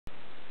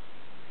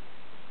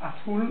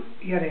azul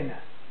y arena,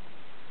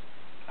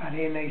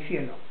 arena y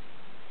cielo,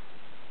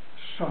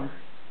 sol,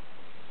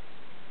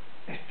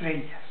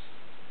 estrellas,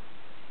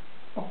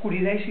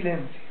 oscuridad y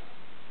silencio,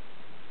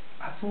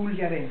 azul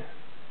y arena,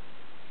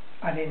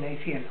 arena y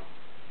cielo,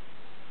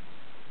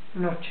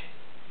 noche,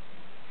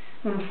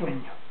 un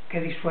sueño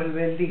que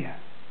disuelve el día,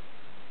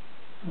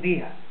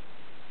 día,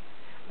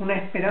 una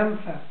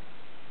esperanza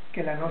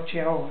que la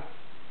noche ahoga,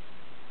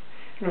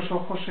 los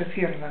ojos se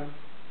cierran,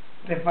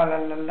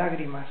 resbalan las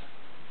lágrimas,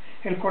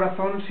 el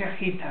corazón se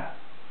agita,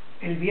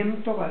 el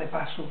viento va de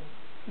paso,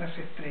 las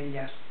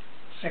estrellas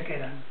se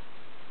quedan.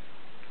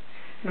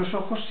 Los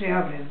ojos se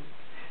abren,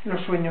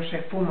 los sueños se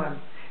esfuman,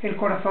 el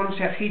corazón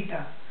se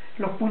agita,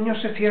 los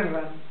puños se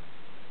cierran,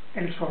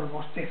 el sol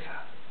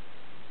bosteza.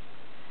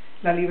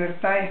 La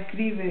libertad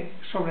escribe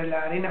sobre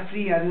la arena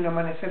fría de un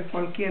amanecer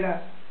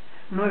cualquiera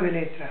 9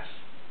 letras.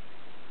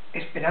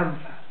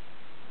 Esperanza.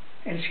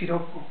 El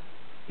siroco,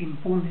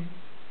 impune,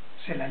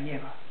 se la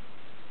lleva.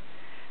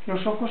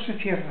 Los ojos se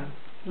cierran,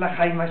 la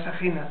jaima es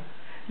ajena,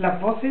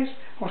 las voces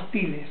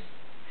hostiles,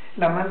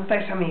 la manta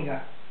es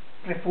amiga,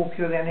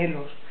 refugio de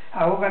anhelos,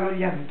 ahoga los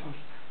llantos,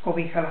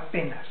 cobija las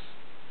penas.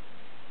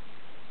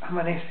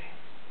 Amanece,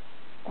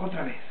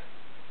 otra vez.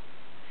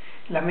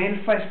 La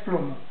melfa es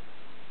plomo,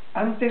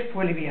 antes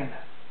fue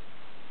liviana.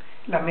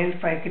 La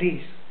melfa es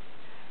gris,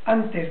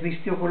 antes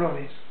vistió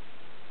colores.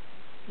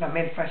 La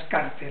melfa es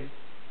cárcel,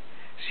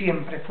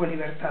 siempre fue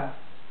libertad.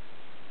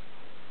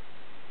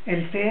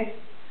 El té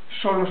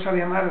solo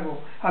sabe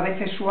amargo, a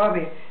veces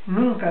suave,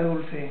 nunca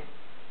dulce.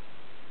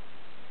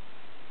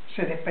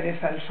 Se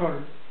despereza el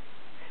sol,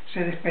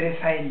 se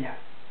despereza ella.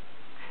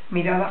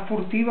 Miradas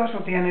furtivas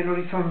otean el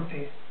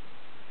horizonte,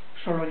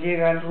 solo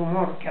llega el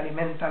rumor que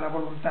alimenta la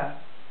voluntad.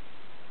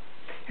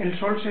 El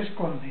sol se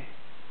esconde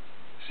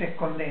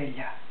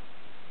ella.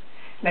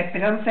 La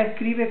esperanza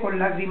escribe con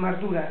lágrimas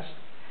duras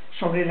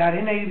sobre la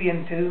arena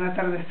hirviente de un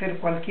atardecer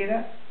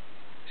cualquiera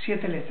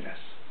 7 letras.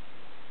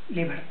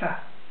 Libertad.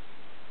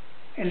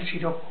 El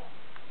siroco,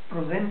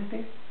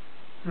 prudente,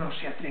 no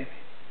se atreve.